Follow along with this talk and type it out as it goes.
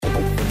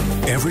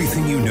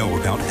Everything you know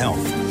about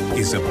health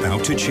is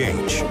about to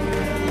change.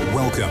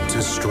 Welcome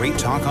to Straight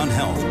Talk on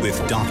Health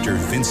with Dr.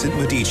 Vincent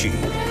Medici.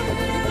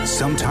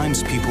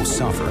 Sometimes people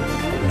suffer,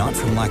 not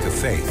from lack of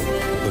faith,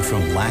 but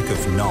from lack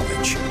of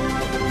knowledge.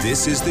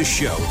 This is the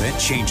show that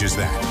changes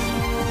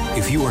that.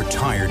 If you are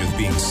tired of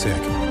being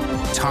sick,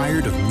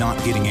 tired of not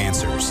getting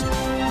answers,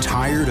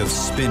 tired of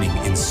spinning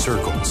in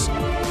circles,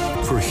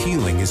 for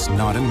healing is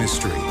not a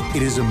mystery.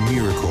 It is a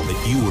miracle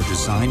that you were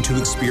designed to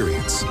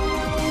experience.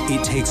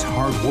 It takes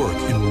hard work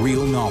and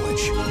real knowledge.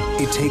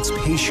 It takes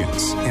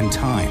patience and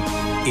time.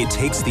 It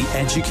takes the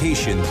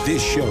education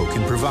this show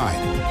can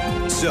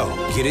provide. So,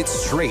 get it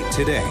straight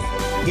today.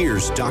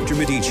 Here's Dr.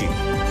 Medici.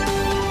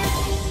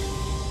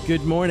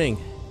 Good morning.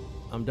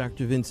 I'm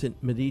Dr.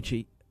 Vincent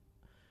Medici.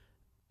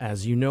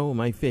 As you know,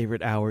 my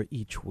favorite hour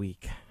each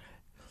week.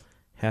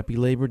 Happy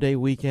Labor Day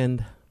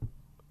weekend.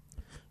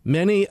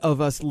 Many of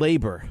us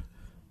labor.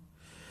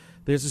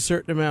 There's a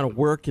certain amount of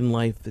work in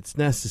life that's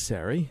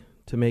necessary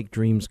to make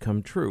dreams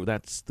come true.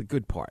 That's the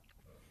good part.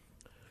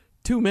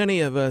 Too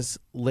many of us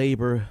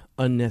labor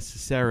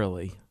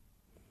unnecessarily.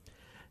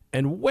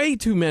 And way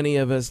too many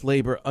of us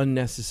labor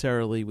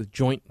unnecessarily with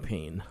joint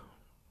pain.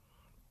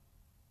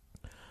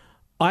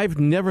 I've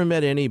never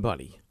met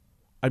anybody,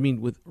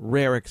 with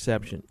rare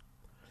exception,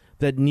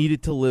 that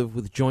needed to live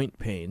with joint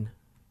pain.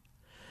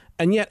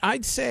 And yet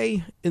I'd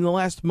say in the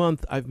last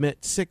month I've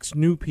met 6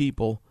 new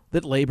people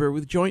that labor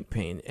with joint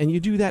pain. And you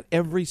do that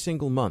every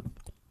single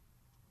month.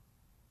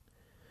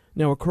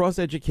 Now, across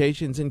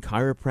educations in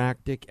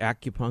chiropractic,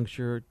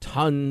 acupuncture,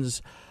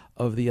 tons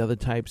of the other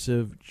types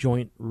of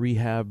joint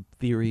rehab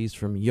theories,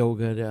 from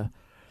yoga to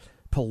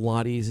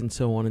Pilates and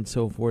so on and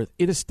so forth,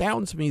 it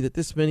astounds me that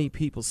this many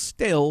people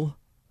still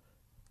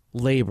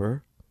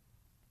labor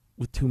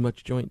with too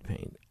much joint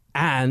pain.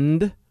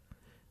 And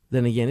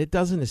then again, it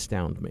doesn't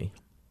astound me.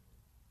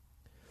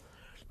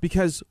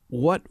 Because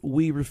what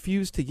we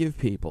refuse to give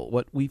people,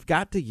 what we've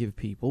got to give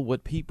people,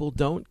 what people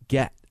don't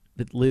get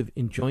that live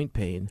in joint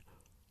pain,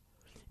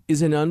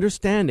 is an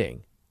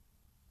understanding,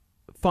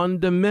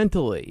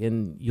 fundamentally,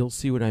 and you'll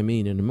see what I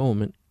mean in a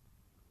moment,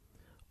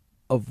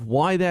 of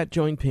why that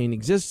joint pain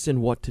exists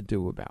and what to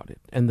do about it.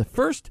 And the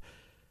first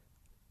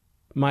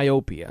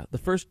myopia, the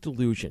first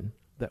delusion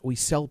that we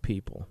sell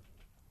people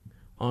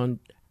on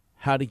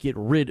how to get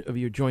rid of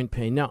your joint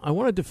pain. Now, I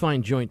want to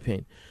define joint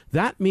pain.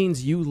 That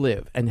means you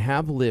live and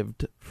have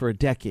lived for a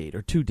decade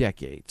or 2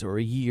 decades or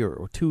a year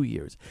or 2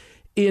 years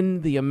in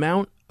the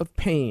amount of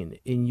pain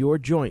in your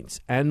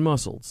joints and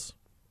muscles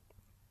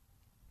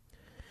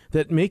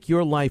that make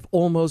your life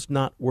almost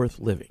not worth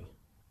living.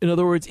 In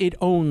other words, it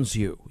owns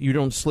you. You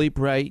don't sleep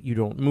right. You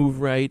don't move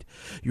right.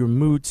 Your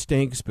mood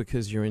stinks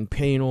because you're in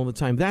pain all the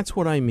time. That's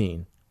what I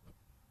mean.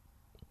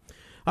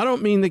 I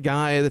don't mean the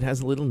guy that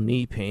has a little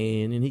knee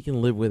pain and he can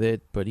live with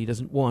it, but he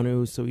doesn't want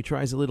to, so he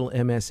tries a little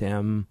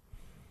MSM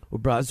or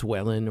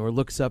Boswellia or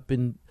looks up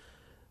in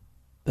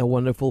the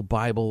wonderful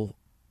Bible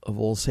of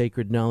all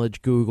sacred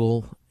knowledge,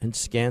 Google, and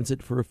scans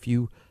it for a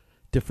few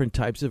different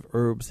types of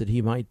herbs that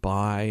he might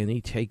buy, and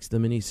he takes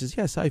them and he says,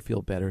 yes, I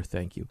feel better,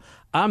 thank you.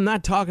 I'm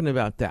not talking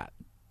about that.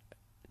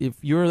 If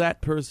you're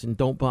that person,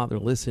 don't bother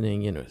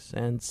listening in a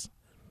sense.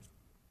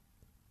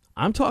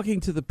 I'm talking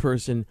to the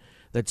person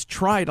that's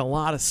tried a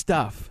lot of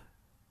stuff,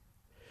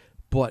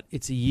 but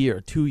it's a year,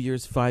 2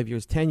 years, 5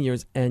 years, 10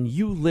 years, and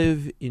you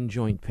live in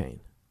joint pain.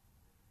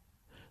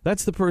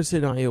 That's the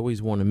person I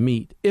always want to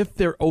meet if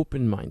they're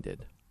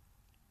open-minded.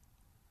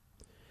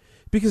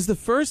 Because the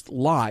first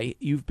lie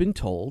you've been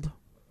told,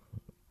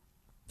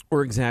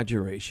 or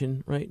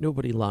exaggeration, right?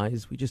 Nobody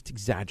lies. We just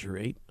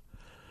exaggerate.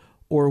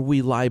 Or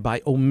we lie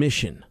by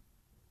omission.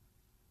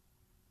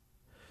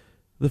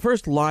 The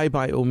first lie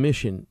by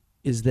omission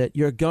is that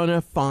you're going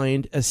to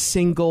find a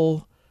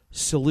single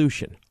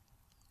solution.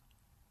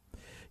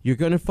 You're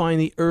going to find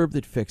the herb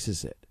that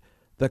fixes it,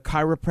 the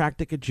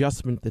chiropractic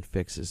adjustment that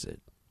fixes it,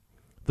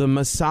 the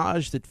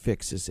massage that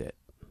fixes it,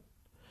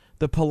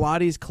 the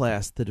Pilates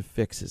class that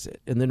fixes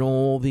it, and then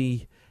all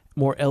the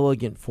more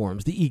elegant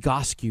forms, the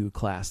Egoscue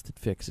class that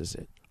fixes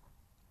it.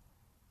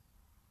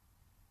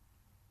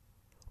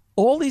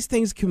 All these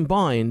things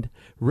combined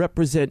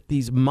represent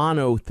these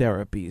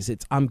monotherapies.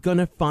 It's, I'm going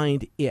to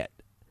find it.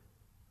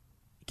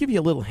 I'll give you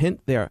a little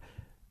hint there.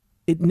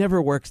 It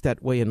never works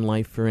that way in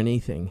life for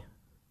anything.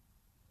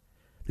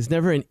 There's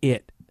never an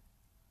it.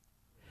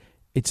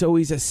 It's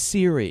always a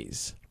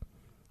series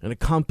and a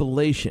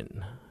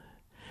compilation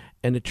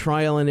and a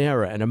trial and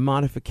error, and a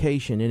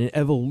modification, and an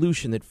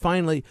evolution that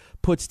finally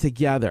puts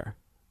together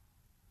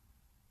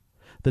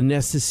the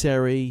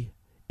necessary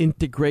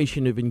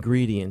integration of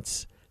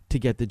ingredients to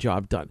get the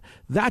job done.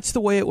 That's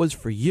the way it was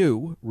for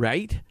you,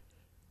 right?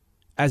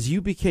 As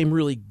you became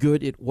really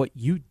good at what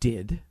you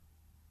did.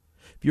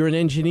 If you're an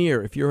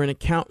engineer, if you're an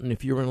accountant,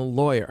 if you're a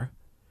lawyer,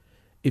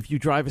 if you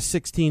drive a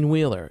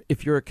 16-wheeler,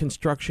 if you're a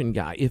construction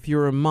guy, if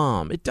you're a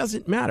mom, it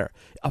doesn't matter.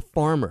 A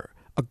farmer,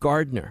 a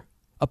gardener,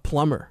 a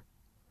plumber,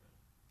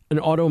 an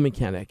auto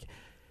mechanic.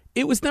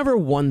 It was never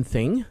one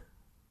thing.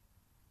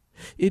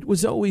 It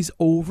was always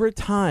over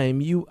time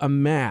you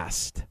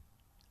amassed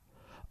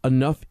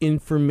enough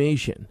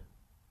information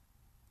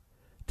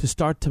to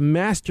start to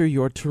master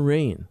your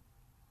terrain.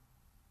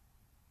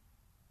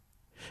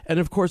 And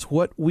of course,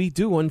 what we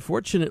do,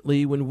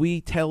 unfortunately, when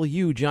we tell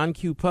you, John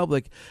Q.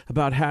 Public,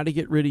 about how to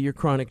get rid of your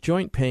chronic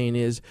joint pain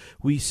is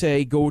we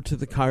say, go to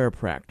the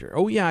chiropractor.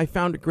 Oh, yeah, I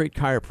found a great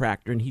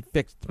chiropractor and he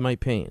fixed my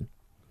pain.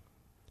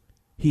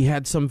 He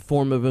had some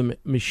form of a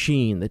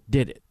machine that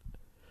did it.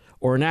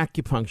 Or an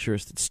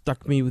acupuncturist that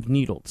stuck me with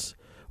needles.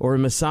 Or a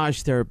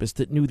massage therapist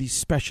that knew these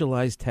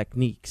specialized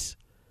techniques.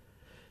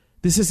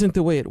 This isn't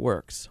the way it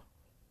works.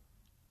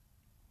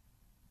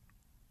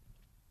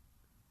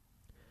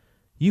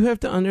 You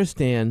have to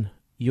understand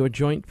your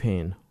joint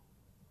pain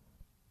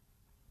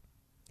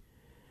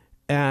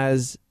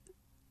as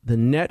the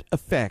net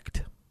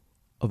effect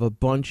of a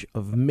bunch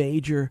of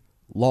major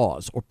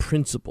laws or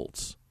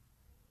principles,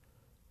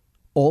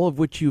 all of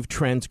which you've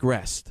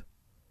transgressed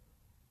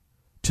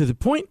to the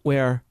point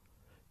where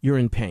you're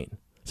in pain.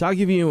 So I'll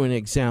give you an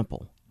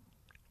example.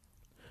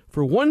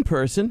 For one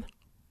person,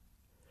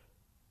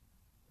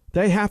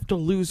 they have to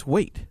lose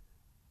weight.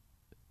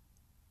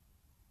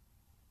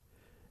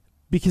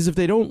 Because if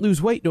they don't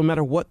lose weight, no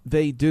matter what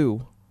they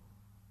do,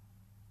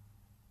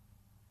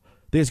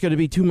 there's going to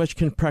be too much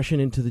compression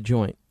into the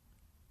joint.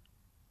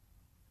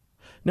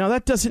 Now,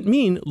 that doesn't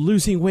mean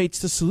losing weight's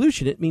the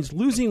solution. It means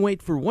losing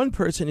weight for one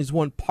person is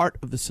one part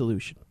of the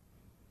solution.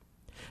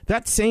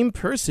 That same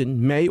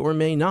person may or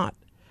may not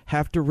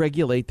have to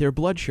regulate their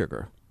blood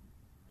sugar.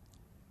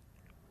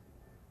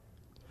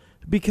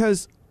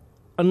 Because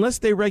unless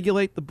they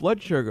regulate the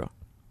blood sugar,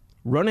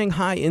 running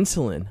high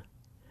insulin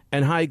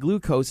and high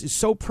glucose is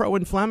so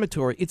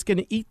pro-inflammatory, it's going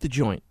to eat the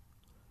joint.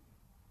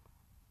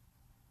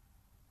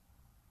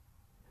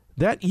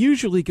 That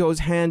usually goes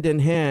hand in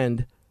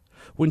hand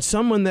when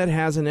someone that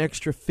has an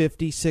extra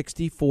 50,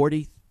 60,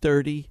 40,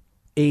 30,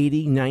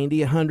 80, 90,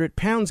 100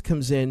 pounds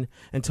comes in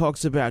and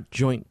talks about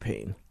joint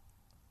pain.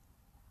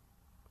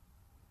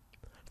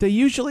 They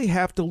usually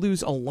have to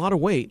lose a lot of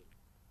weight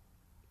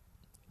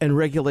and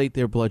regulate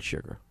their blood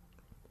sugar.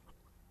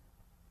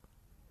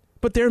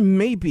 But there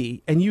may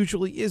be, and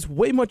usually is,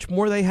 way much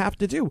more they have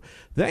to do.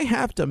 They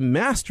have to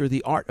master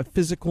the art of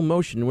physical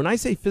motion. When I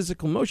say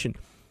physical motion,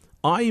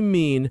 I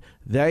mean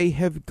they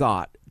have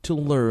got to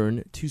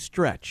learn to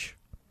stretch.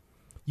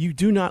 You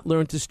do not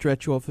learn to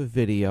stretch off a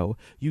video.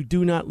 You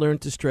do not learn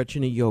to stretch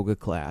in a yoga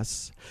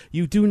class.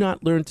 You do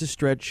not learn to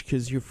stretch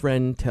because your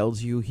friend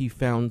tells you he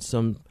found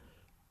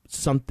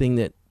something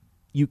that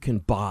you can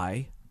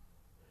buy.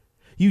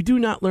 You do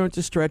not learn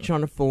to stretch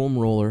on a foam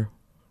roller.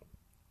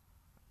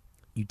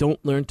 You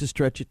don't learn to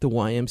stretch at the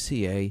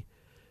YMCA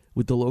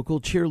with the local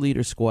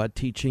cheerleader squad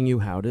teaching you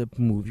how to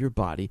move your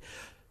body.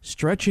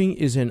 Stretching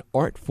is an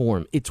art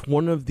form. It's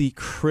one of the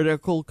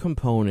critical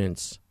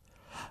components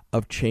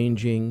of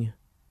changing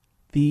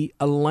the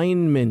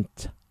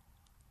alignment,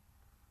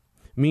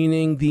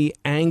 meaning the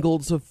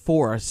angles of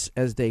force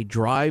as they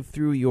drive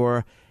through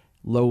your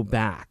low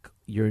back,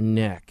 your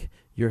neck,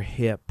 your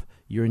hip,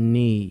 your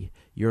knee,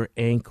 your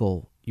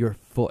ankle, your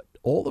foot,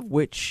 all of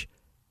which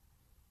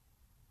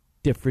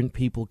different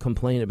people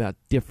complain about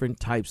different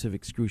types of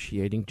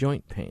excruciating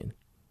joint pain.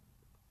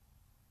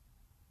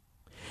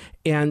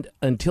 And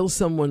until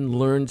someone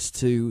learns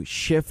to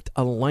shift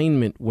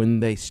alignment when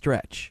they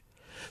stretch.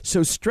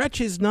 So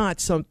stretch is not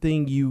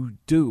something you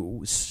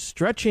do.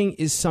 Stretching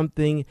is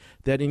something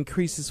that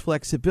increases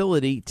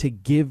flexibility to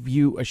give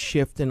you a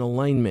shift in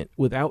alignment,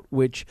 without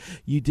which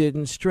you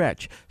didn't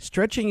stretch.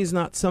 Stretching is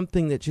not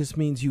something that just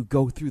means you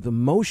go through the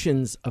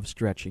motions of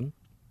stretching.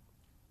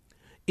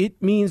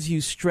 It means you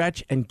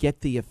stretch and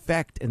get the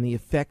effect, and the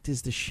effect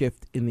is the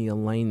shift in the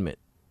alignment.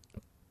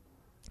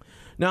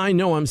 Now, I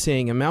know I'm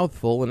saying a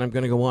mouthful, and I'm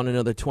going to go on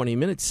another 20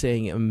 minutes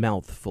saying a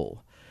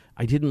mouthful.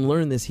 I didn't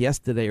learn this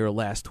yesterday or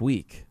last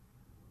week.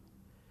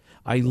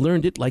 I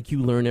learned it like you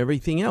learn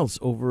everything else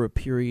over a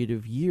period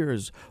of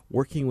years,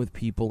 working with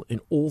people in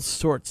all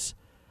sorts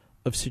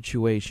of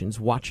situations,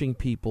 watching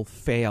people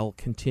fail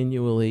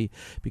continually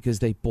because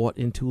they bought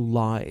into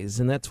lies.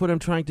 And that's what I'm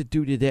trying to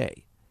do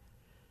today.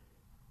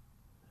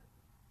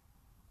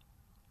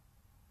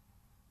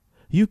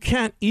 You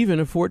can't even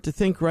afford to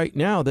think right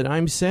now that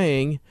I'm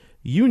saying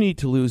you need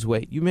to lose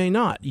weight. You may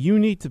not. You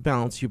need to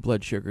balance your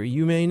blood sugar.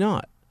 You may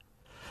not.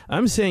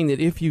 I'm saying that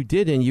if you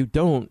did and you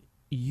don't,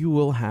 you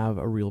will have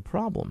a real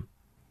problem.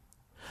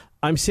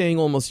 I'm saying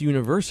almost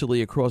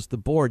universally across the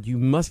board, you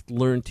must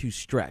learn to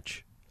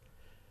stretch.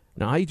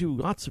 Now, I do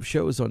lots of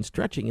shows on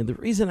stretching, and the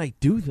reason I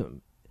do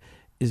them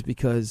is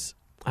because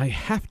I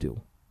have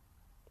to.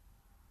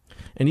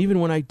 And even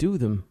when I do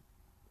them,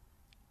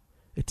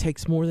 it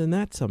takes more than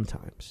that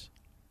sometimes.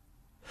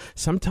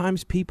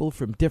 Sometimes people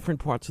from different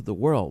parts of the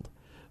world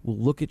will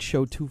look at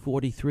show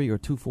 243 or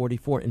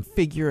 244 and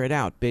figure it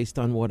out based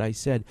on what I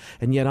said.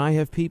 And yet I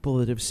have people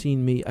that have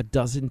seen me a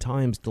dozen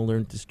times to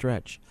learn to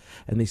stretch,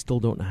 and they still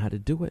don't know how to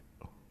do it.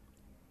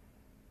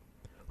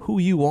 Who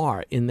you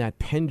are in that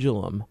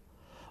pendulum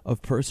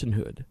of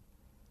personhood,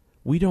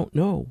 we don't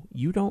know.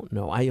 You don't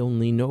know. I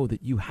only know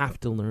that you have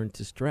to learn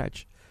to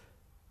stretch.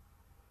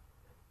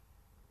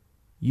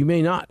 You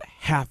may not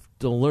have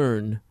to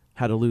learn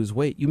how to lose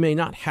weight. You may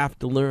not have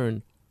to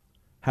learn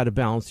how to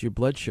balance your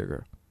blood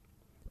sugar.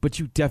 But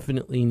you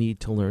definitely need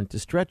to learn to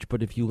stretch.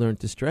 But if you learn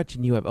to stretch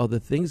and you have other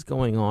things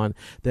going on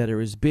that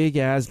are as big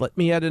as, let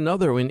me add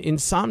another one,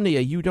 insomnia,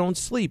 you don't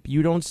sleep.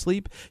 You don't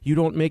sleep, you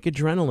don't make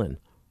adrenaline.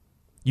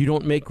 You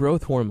don't make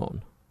growth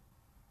hormone.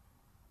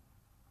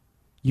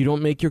 You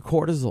don't make your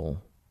cortisol.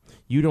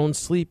 You don't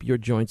sleep, your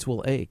joints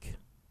will ache.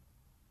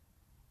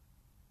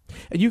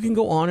 And you can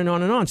go on and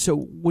on and on. So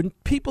when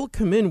people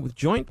come in with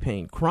joint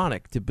pain,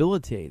 chronic,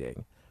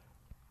 debilitating,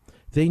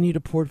 they need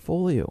a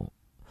portfolio.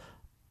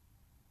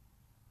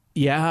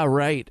 Yeah,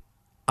 right.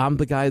 I'm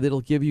the guy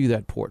that'll give you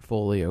that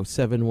portfolio,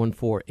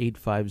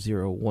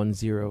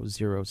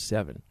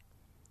 714-850-1007.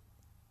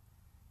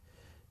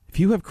 If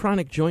you have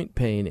chronic joint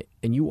pain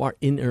and you are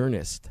in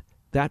earnest,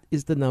 that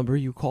is the number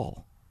you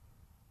call.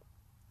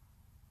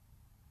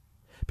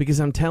 Because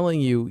I'm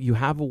telling you, you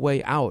have a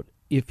way out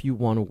if you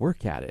want to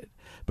work at it.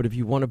 But if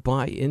you want to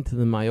buy into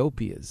the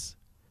myopias,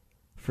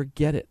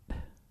 forget it.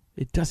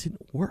 It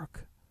doesn't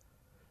work.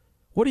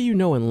 What do you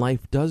know in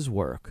life does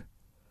work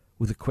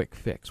with a quick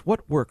fix?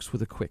 What works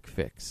with a quick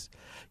fix?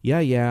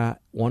 Yeah,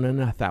 1 in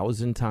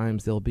 1,000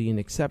 times there'll be an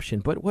exception.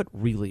 But what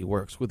really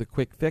works with a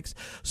quick fix?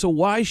 So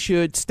why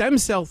should stem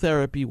cell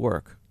therapy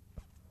work?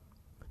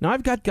 Now,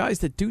 I've got guys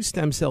that do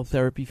stem cell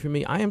therapy for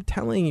me. I am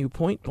telling you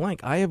point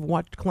blank, I have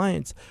watched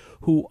clients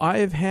who I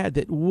have had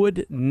that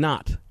would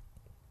not.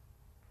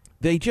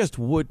 They just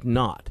would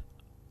not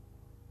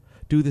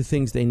do the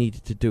things they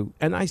needed to do.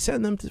 And I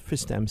send them for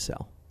stem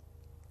cell.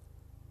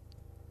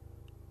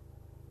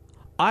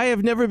 I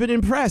have never been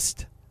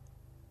impressed.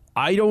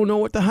 I don't know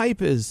what the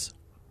hype is.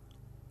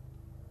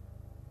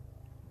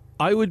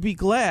 I would be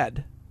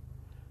glad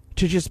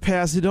to just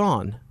pass it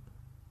on.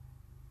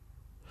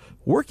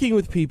 Working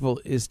with people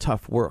is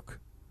tough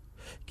work.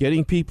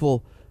 Getting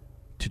people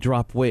to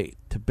drop weight,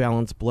 to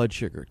balance blood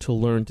sugar, to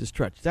learn to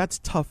stretch, that's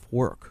tough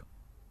work.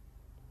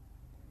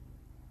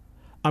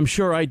 I'm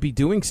sure I'd be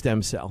doing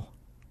stem cell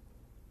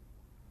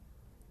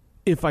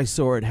if I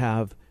saw it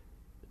have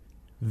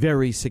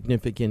very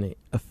significant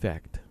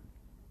effect.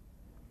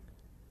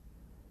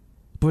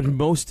 But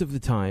most of the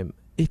time,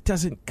 it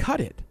doesn't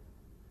cut it.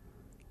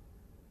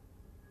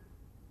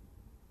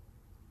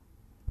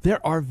 There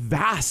are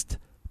vast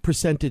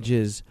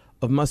percentages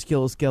of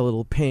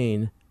musculoskeletal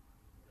pain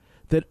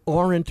that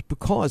aren't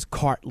because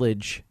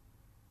cartilage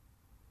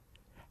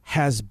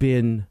has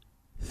been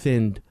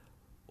thinned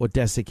or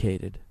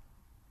desiccated.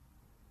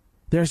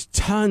 There's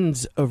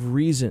tons of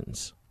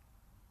reasons.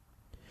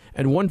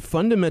 And one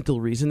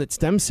fundamental reason that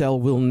stem cell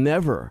will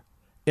never,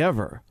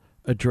 ever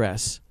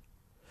address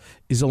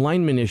is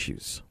alignment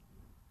issues.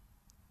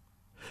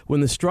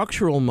 When the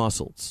structural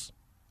muscles,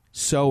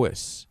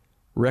 psoas,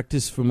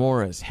 rectus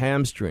femoris,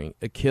 hamstring,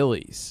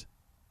 Achilles,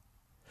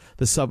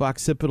 the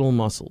suboccipital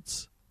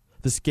muscles,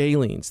 the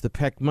scalenes, the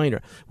pec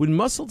minor, when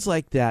muscles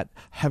like that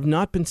have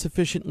not been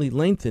sufficiently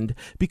lengthened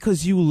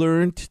because you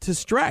learned to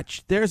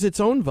stretch, there's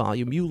its own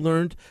volume, you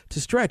learned to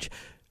stretch,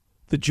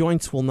 the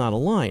joints will not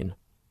align.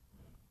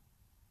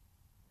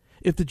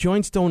 If the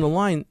joints don't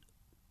align,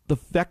 the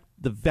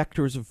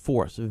vectors of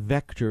force,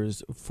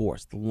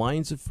 the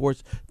lines of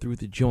force through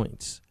the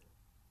joints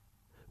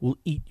will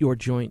eat your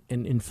joint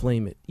and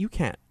inflame it. You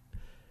can't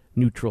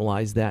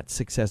neutralize that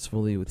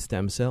successfully with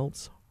stem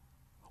cells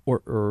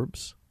or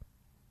herbs.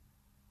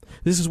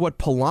 This is what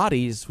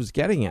Pilates was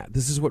getting at.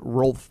 This is what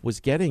Rolf was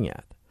getting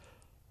at.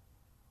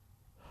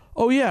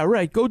 Oh, yeah,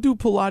 right. Go do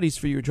Pilates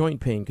for your joint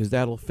pain because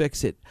that'll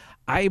fix it.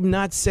 I'm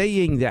not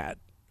saying that.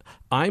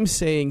 I'm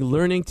saying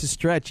learning to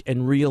stretch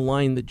and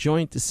realign the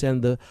joint to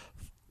send the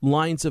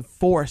lines of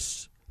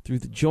force through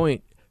the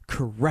joint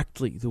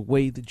correctly, the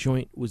way the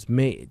joint was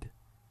made.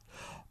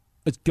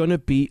 It's going to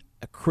be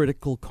a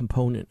critical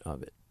component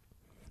of it.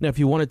 Now, if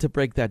you wanted to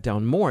break that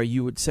down more,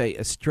 you would say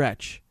a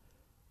stretch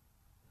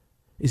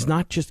is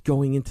not just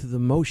going into the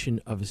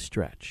motion of a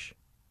stretch.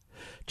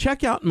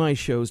 Check out my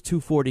shows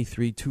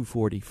 243,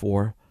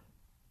 244.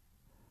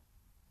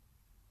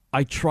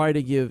 I try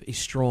to give a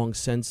strong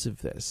sense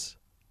of this.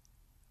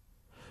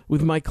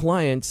 With my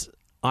clients,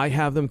 I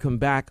have them come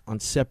back on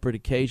separate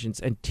occasions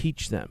and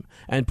teach them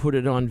and put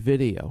it on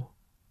video.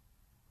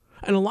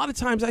 And a lot of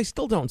times I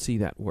still don't see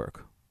that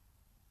work.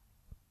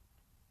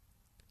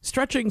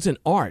 Stretching's an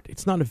art.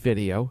 It's not a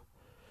video.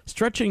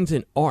 Stretching's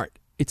an art.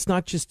 It's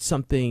not just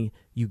something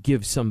you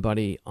give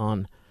somebody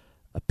on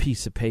a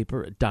piece of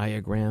paper, a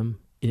diagram,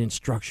 an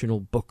instructional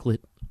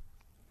booklet.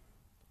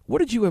 What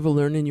did you ever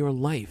learn in your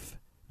life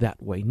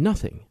that way?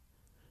 Nothing.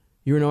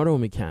 You're an auto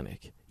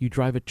mechanic. You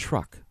drive a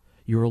truck.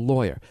 You're a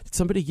lawyer. Did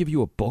somebody give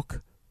you a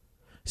book?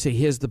 Say,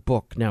 here's the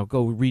book. Now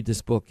go read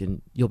this book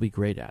and you'll be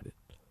great at it.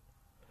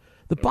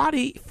 The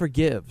body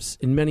forgives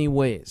in many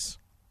ways,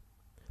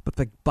 but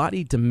the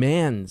body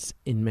demands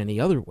in many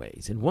other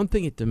ways. And one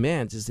thing it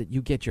demands is that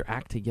you get your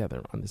act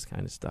together on this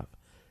kind of stuff.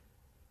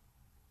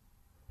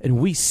 And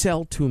we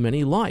sell too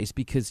many lies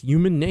because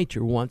human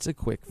nature wants a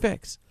quick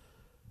fix.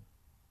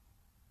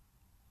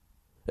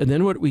 And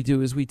then what we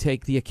do is we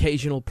take the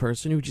occasional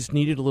person who just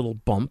needed a little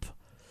bump,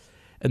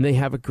 And they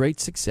have a great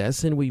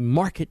success, and we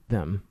market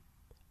them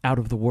out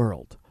of the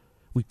world.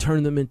 We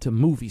turn them into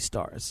movie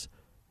stars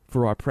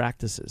for our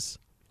practices.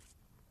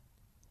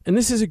 And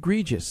this is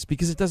egregious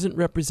because it doesn't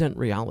represent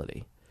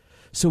reality.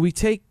 So we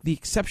take the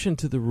exception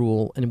to the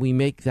rule and we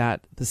make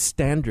that the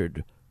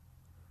standard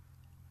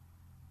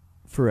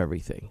for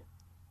everything.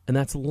 And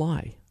that's a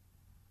lie.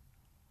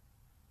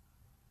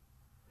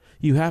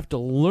 You have to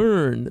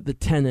learn the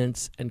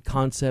tenets and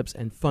concepts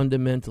and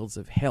fundamentals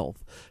of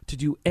health to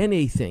do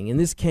anything, in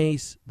this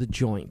case, the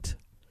joint.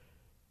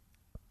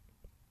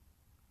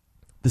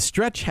 The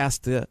stretch has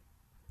to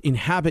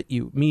inhabit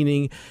you,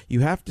 meaning you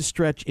have to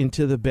stretch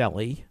into the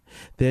belly.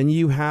 Then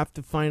you have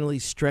to finally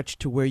stretch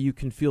to where you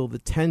can feel the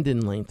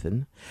tendon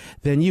lengthen.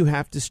 Then you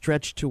have to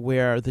stretch to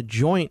where the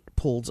joint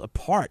pulls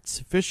apart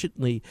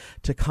sufficiently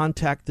to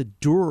contact the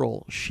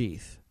dural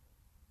sheath.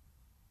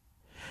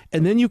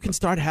 And then you can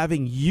start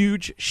having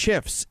huge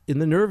shifts in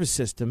the nervous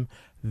system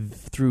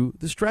through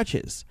the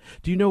stretches.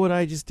 Do you know what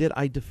I just did?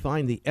 I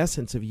defined the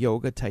essence of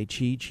yoga, tai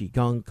chi,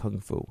 qigong, kung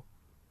fu.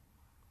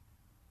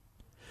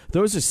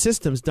 Those are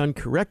systems done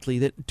correctly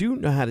that do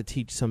know how to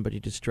teach somebody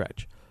to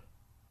stretch.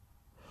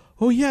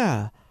 Oh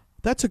yeah,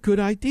 that's a good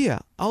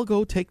idea. I'll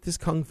go take this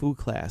kung fu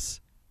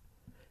class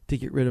to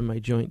get rid of my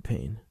joint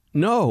pain.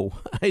 No,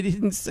 I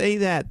didn't say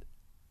that.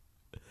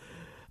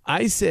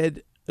 I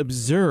said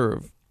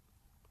observe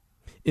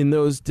in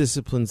those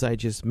disciplines I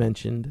just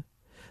mentioned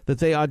that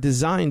they are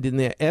designed in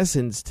their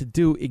essence to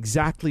do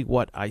exactly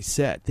what I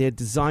said. They're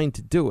designed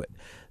to do it.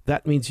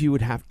 That means you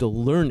would have to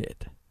learn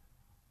it.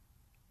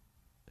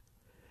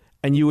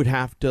 And you would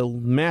have to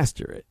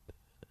master it.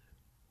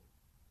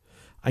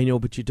 I know,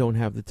 but you don't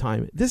have the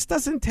time. This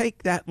doesn't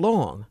take that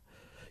long.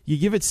 You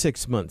give it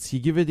 6 months. You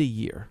give it a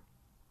year.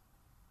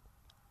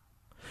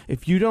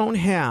 If you don't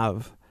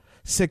have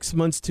 6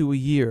 months to a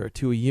year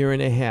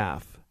and a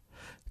half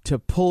to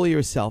pull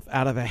yourself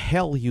out of a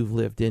hell you've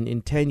lived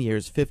in 10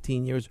 years,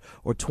 15 years,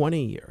 or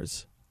 20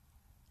 years,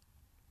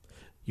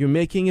 you're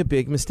making a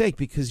big mistake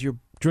because you're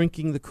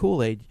drinking the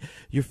Kool-Aid.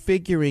 You're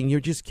figuring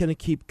you're just going to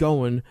keep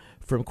going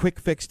from quick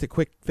fix to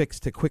quick fix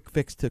to quick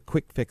fix to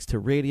quick fix to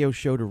radio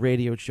show to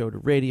radio show to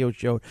radio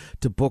show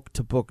to book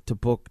to book to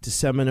book to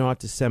seminar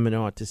to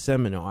seminar to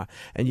seminar.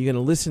 And you're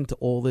going to listen to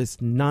all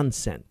this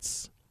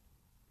nonsense.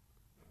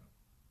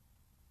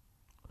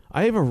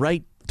 I have a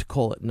right to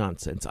call it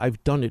nonsense.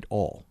 I've done it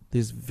all.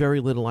 There's very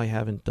little I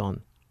haven't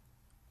done.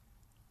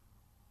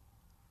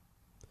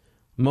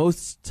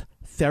 Most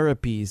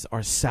therapies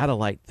are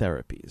satellite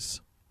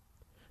therapies.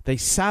 They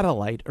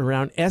satellite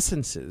around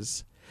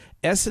essences.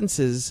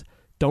 Essences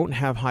don't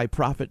have high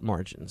profit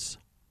margins.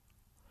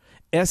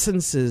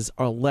 Essences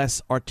are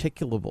less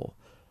articulable.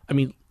 I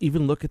mean,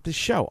 even look at this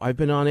show. I've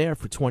been on air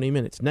for 20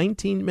 minutes,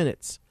 19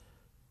 minutes.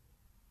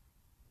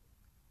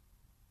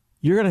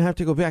 You're going to have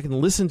to go back and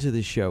listen to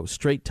this show,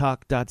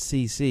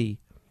 straighttalk.cc.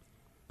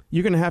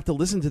 You're going to have to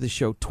listen to the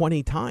show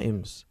 20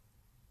 times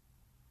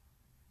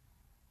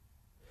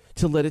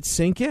to let it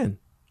sink in.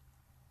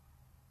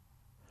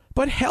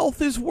 But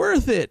health is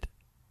worth it.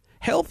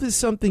 Health is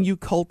something you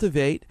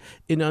cultivate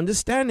an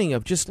understanding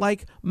of, just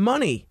like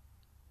money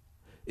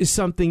is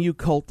something you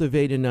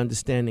cultivate an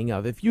understanding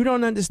of. If you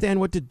don't understand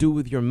what to do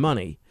with your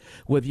money,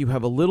 whether you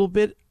have a little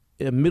bit,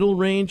 a middle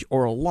range,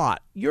 or a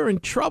lot, you're in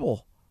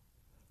trouble.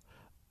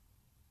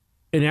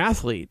 An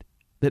athlete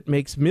that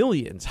makes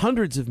millions,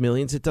 hundreds of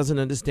millions, that doesn't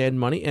understand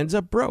money ends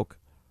up broke.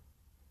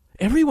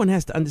 Everyone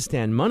has to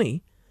understand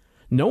money.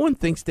 No one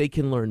thinks they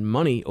can learn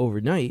money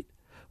overnight.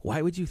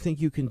 Why would you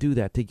think you can do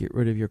that to get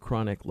rid of your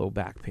chronic low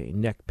back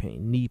pain, neck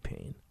pain, knee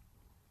pain?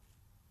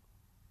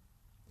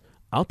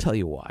 I'll tell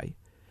you why.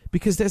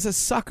 Because there's a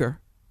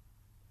sucker,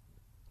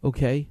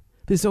 okay?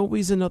 There's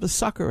always another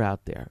sucker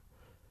out there.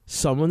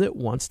 Someone that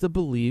wants to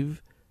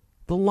believe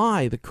the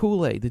lie, the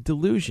Kool-Aid, the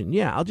delusion.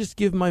 Yeah, I'll just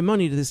give my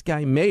money to this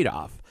guy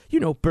Madoff. You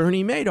know,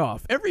 Bernie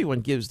Madoff. Everyone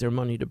gives their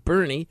money to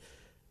Bernie.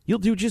 You'll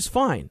do just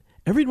fine.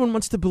 Everyone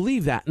wants to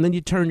believe that. And then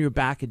you turn your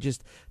back and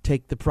just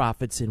take the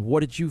profits. And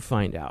what did you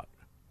find out?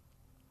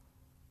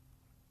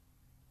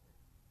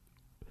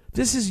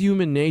 This is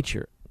human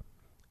nature.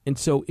 And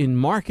so in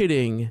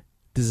marketing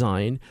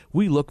design,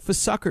 we look for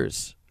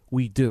suckers.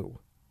 We do.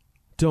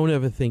 Don't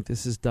ever think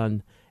this is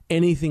done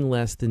anything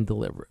less than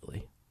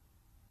deliberately.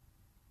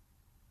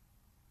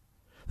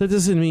 That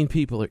doesn't mean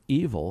people are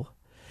evil.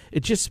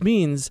 It just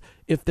means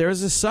if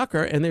there's a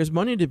sucker and there's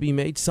money to be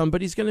made,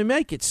 somebody's going to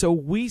make it. So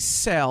we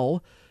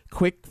sell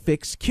quick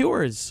fix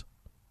cures.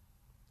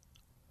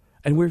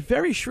 And we're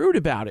very shrewd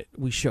about it.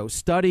 We show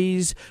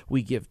studies,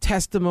 we give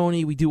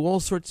testimony, we do all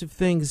sorts of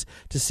things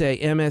to say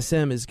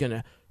MSM is going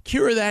to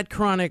cure that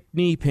chronic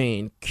knee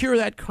pain, cure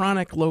that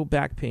chronic low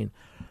back pain.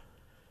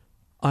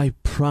 I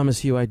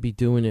promise you I'd be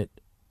doing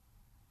it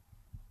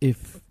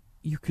if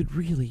you could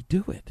really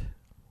do it.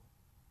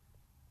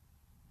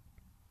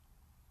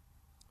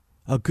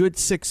 A good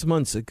 6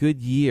 months, a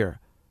good year,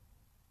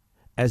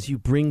 as you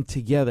bring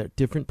together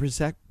different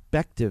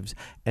perspectives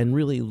and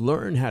really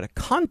learn how to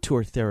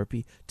contour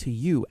therapy to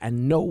you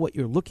and know what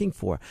you're looking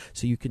for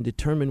so you can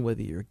determine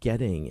whether you're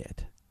getting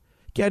it.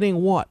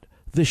 Getting what?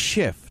 The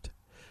shift.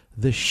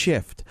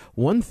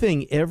 One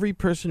thing every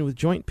person with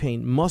joint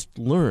pain must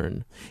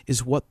learn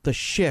is what the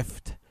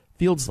shift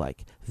feels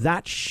like.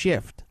 That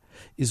shift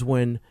is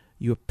when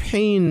your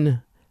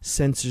pain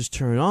sensors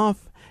turn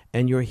off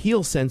and your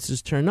heel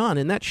sensors turn on.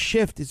 And that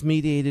shift is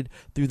mediated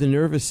through the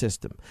nervous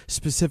system,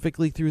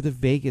 specifically through the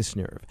vagus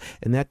nerve.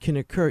 And that can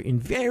occur in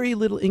very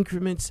little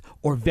increments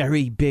or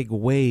very big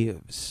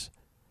waves.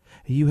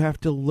 You have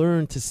to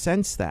learn to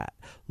sense that.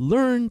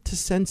 Learn to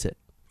sense it.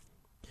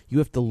 You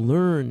have to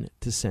learn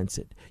to sense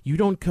it. You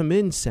don't come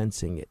in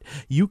sensing it.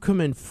 You come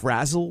in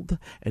frazzled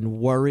and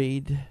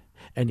worried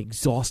and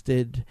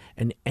exhausted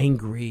and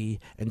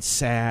angry and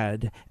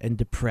sad and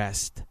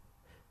depressed.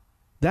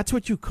 That's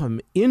what you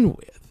come in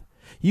with.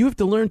 You have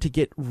to learn to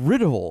get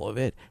rid of all of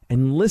it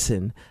and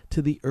listen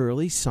to the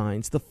early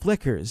signs, the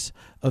flickers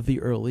of the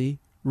early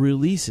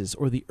releases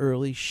or the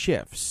early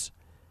shifts.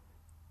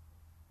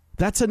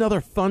 That's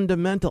another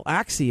fundamental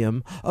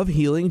axiom of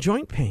healing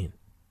joint pain.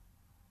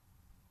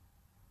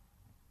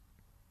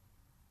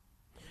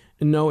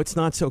 No, it's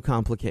not so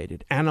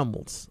complicated.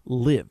 Animals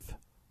live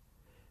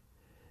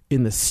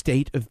in the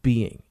state of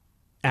being.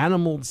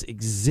 Animals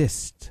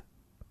exist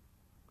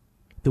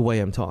the way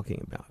I'm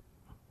talking about.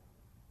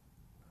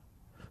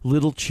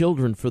 Little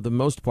children, for the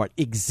most part,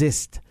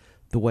 exist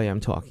the way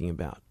I'm talking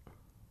about.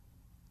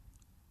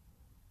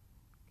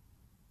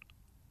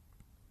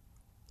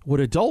 What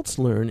adults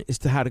learn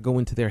is how to go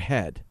into their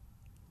head.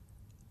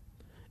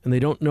 And they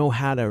don't know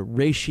how to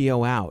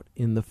ratio out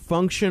in the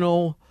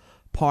functional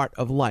part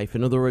of life.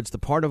 In other words, the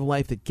part of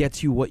life that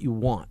gets you what you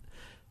want.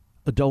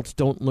 Adults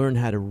don't learn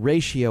how to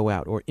ratio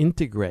out or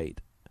integrate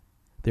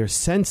their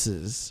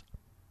senses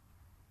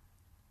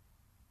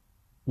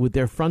with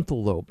their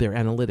frontal lobe, their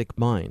analytic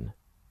mind,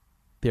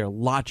 their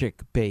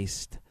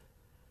logic-based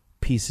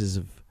pieces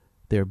of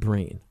their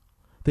brain.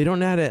 They don't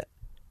know how to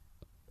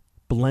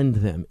blend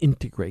them,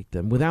 integrate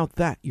them. Without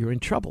that, you're in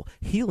trouble.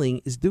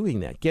 Healing is doing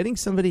that. Getting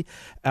somebody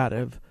out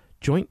of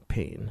joint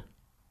pain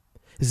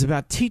is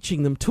about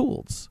teaching them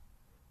tools.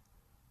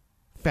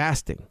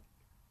 Fasting,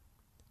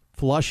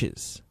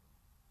 flushes,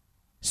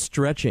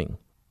 stretching,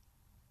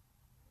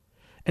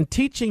 and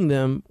teaching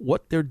them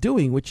what they're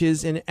doing, which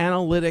is an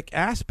analytic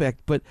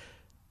aspect. But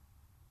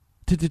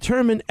to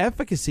determine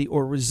efficacy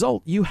or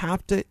result, you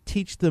have to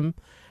teach them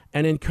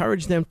and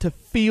encourage them to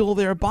feel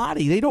their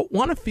body. They don't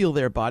want to feel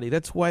their body.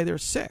 That's why they're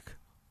sick.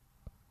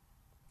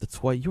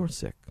 That's why you're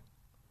sick.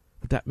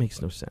 But that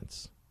makes no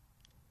sense.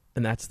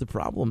 And that's the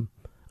problem.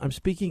 I'm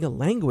speaking a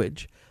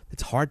language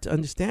that's hard to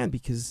understand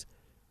because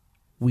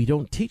we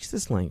don't teach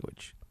this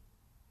language.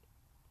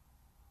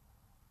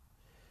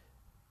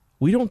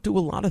 We don't do a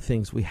lot of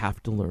things we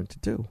have to learn to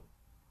do.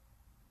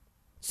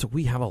 So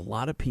we have a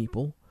lot of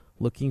people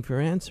looking for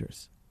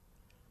answers.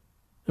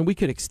 And we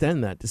could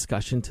extend that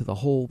discussion to the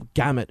whole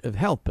gamut of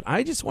health. But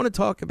I just want to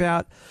talk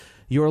about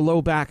your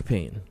low back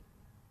pain,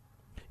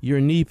 your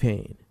knee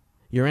pain,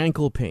 your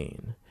ankle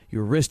pain,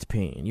 your wrist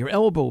pain, your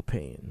elbow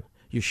pain,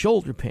 your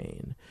shoulder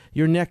pain,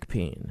 your neck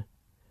pain,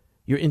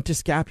 your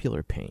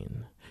interscapular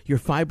pain, your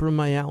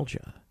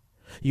fibromyalgia,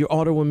 your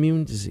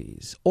autoimmune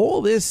disease.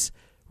 All this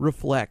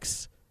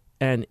reflects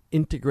and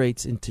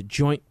integrates into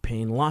joint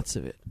pain, lots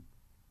of it.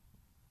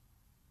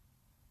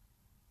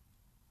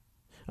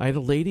 I had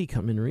a lady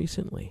come in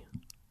recently.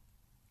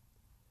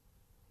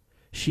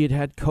 She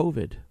had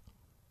COVID.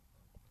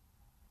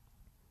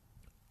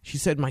 She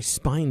said, my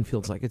spine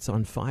feels like it's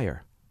on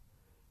fire.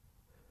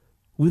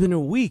 Within a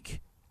week,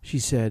 she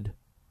said,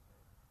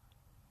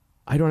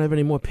 I don't have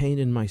any more pain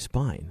in my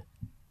spine.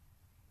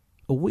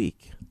 A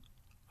week.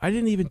 I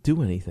didn't even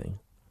do anything.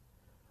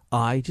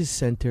 I just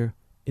sent her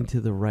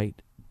into the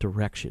right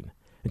direction.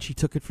 And she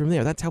took it from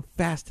there. That's how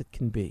fast it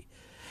can be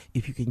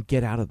if you can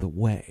get out of the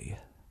way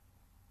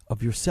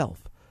of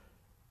yourself.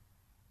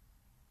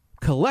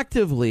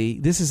 Collectively,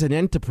 this is an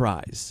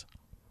enterprise.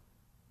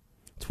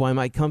 That's why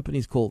my company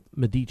is called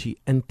Medici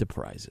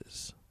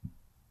Enterprises.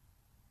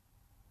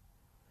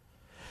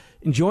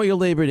 Enjoy your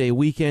Labor Day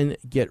weekend.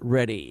 Get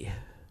ready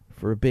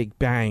for a big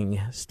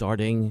bang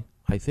starting,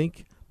 I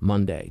think,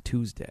 Monday,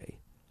 Tuesday.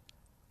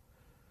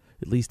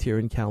 At least here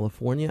in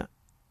California.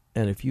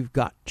 And if you've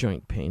got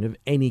joint pain of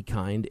any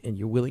kind and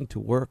you're willing to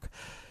work,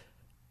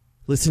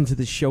 listen to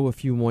the show a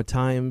few more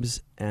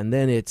times. And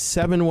then it's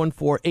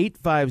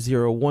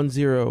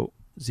 714-850-1007,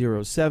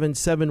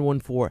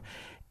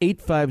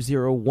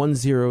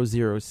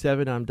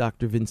 714-850-1007. I'm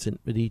Dr. Vincent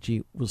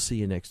Medici. We'll see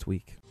you next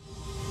week.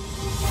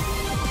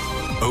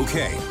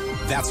 Okay,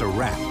 that's a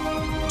wrap.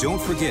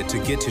 Don't forget to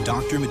get to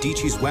Dr.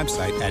 Medici's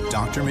website at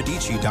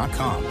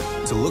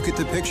drmedici.com to look at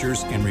the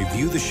pictures and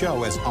review the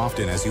show as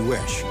often as you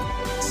wish.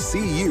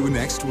 See you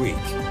next week.